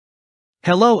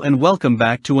Hello and welcome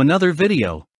back to another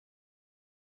video.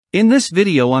 In this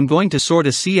video I'm going to sort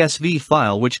a CSV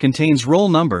file which contains roll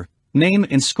number, name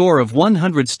and score of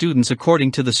 100 students according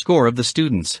to the score of the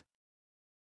students.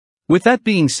 With that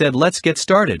being said, let's get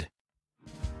started.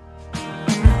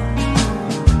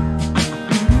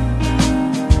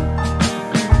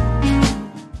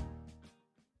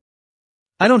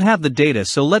 I don't have the data,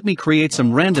 so let me create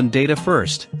some random data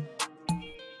first.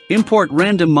 Import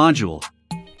random module.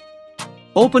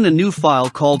 Open a new file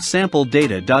called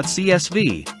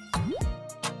sampledata.csv.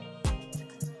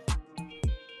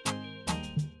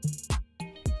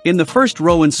 In the first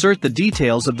row, insert the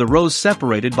details of the rows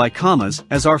separated by commas,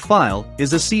 as our file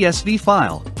is a CSV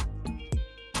file.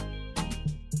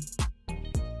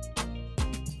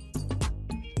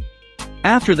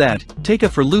 After that, take a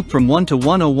for loop from 1 to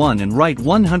 101 and write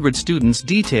 100 students'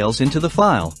 details into the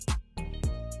file.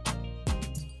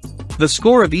 The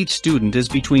score of each student is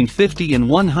between 50 and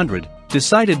 100,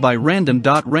 decided by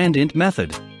random.randint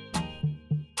method.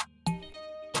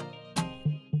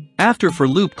 After for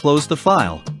loop, close the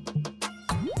file.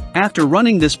 After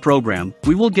running this program,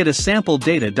 we will get a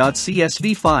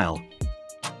sampledata.csv file.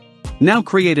 Now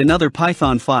create another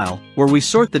Python file, where we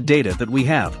sort the data that we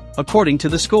have, according to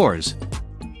the scores.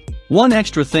 One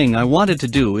extra thing I wanted to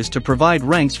do is to provide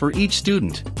ranks for each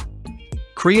student.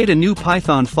 Create a new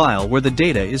Python file where the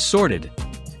data is sorted.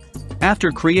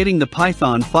 After creating the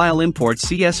Python file, import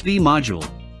csv module.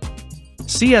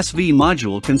 CSV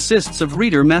module consists of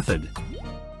reader method.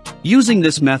 Using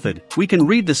this method, we can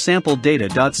read the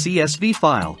sampledata.csv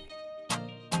file.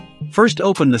 First,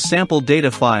 open the sample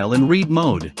data file in read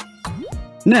mode.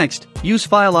 Next, use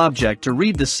file object to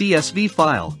read the CSV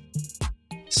file.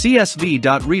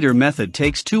 csv.reader method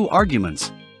takes two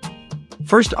arguments.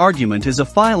 First argument is a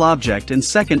file object and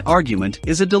second argument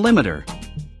is a delimiter.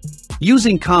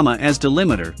 Using comma as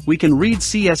delimiter, we can read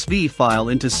CSV file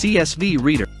into CSV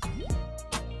reader.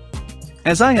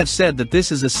 As I have said that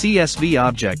this is a CSV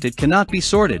object, it cannot be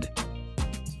sorted.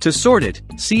 To sort it,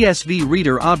 CSV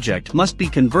reader object must be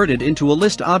converted into a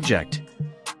list object.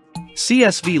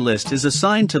 CSV list is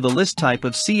assigned to the list type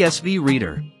of CSV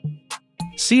reader.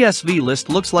 CSV list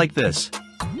looks like this.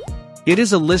 It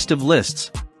is a list of lists.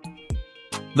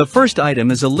 The first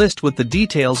item is a list with the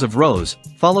details of rows,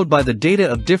 followed by the data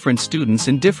of different students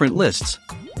in different lists.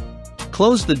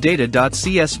 Close the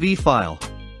data.csv file.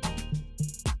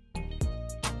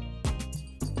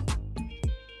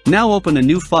 Now open a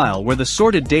new file where the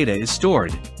sorted data is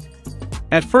stored.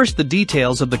 At first, the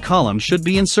details of the column should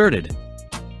be inserted.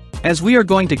 As we are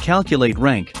going to calculate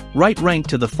rank, write rank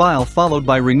to the file followed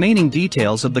by remaining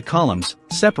details of the columns,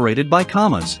 separated by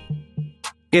commas.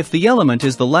 If the element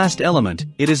is the last element,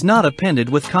 it is not appended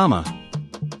with comma.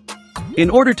 In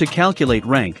order to calculate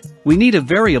rank, we need a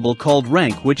variable called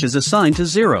rank which is assigned to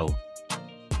 0.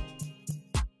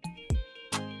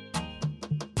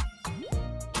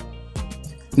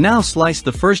 Now slice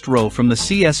the first row from the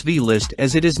CSV list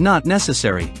as it is not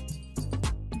necessary.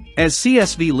 As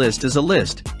CSV list is a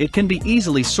list, it can be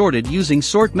easily sorted using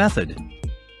sort method.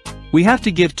 We have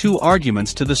to give two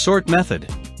arguments to the sort method.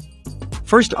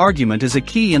 First argument is a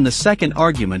key and the second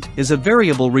argument is a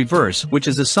variable reverse which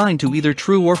is assigned to either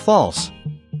true or false.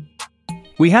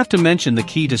 We have to mention the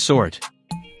key to sort.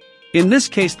 In this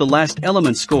case, the last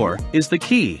element score is the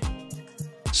key.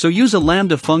 So use a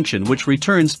lambda function which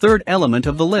returns third element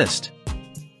of the list.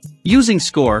 Using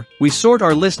score, we sort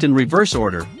our list in reverse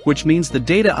order, which means the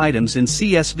data items in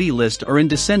CSV list are in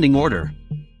descending order.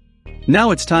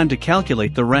 Now it's time to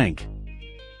calculate the rank.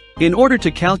 In order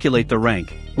to calculate the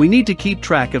rank, we need to keep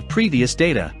track of previous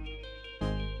data.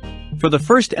 For the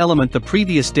first element, the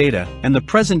previous data and the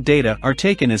present data are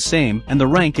taken as same and the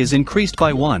rank is increased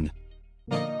by 1.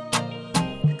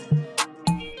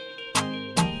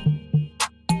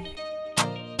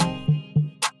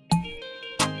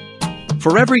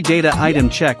 For every data item,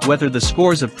 check whether the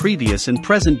scores of previous and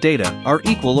present data are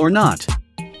equal or not.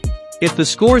 If the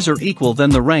scores are equal, then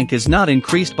the rank is not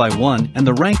increased by 1 and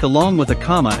the rank along with a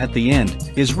comma at the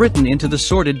end is written into the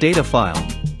sorted data file.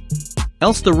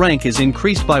 Else the rank is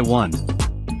increased by 1.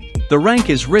 The rank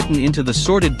is written into the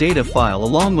sorted data file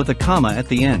along with a comma at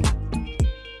the end.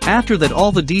 After that,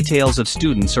 all the details of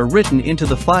students are written into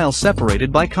the file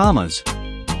separated by commas.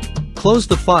 Close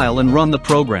the file and run the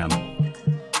program.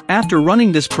 After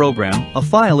running this program, a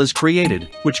file is created,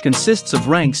 which consists of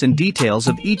ranks and details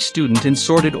of each student in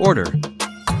sorted order.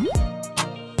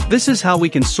 This is how we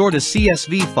can sort a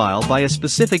CSV file by a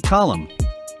specific column.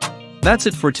 That's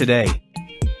it for today.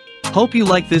 Hope you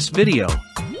like this video.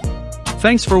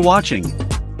 Thanks for watching.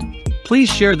 Please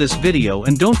share this video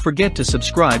and don't forget to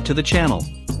subscribe to the channel.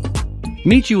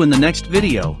 Meet you in the next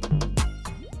video.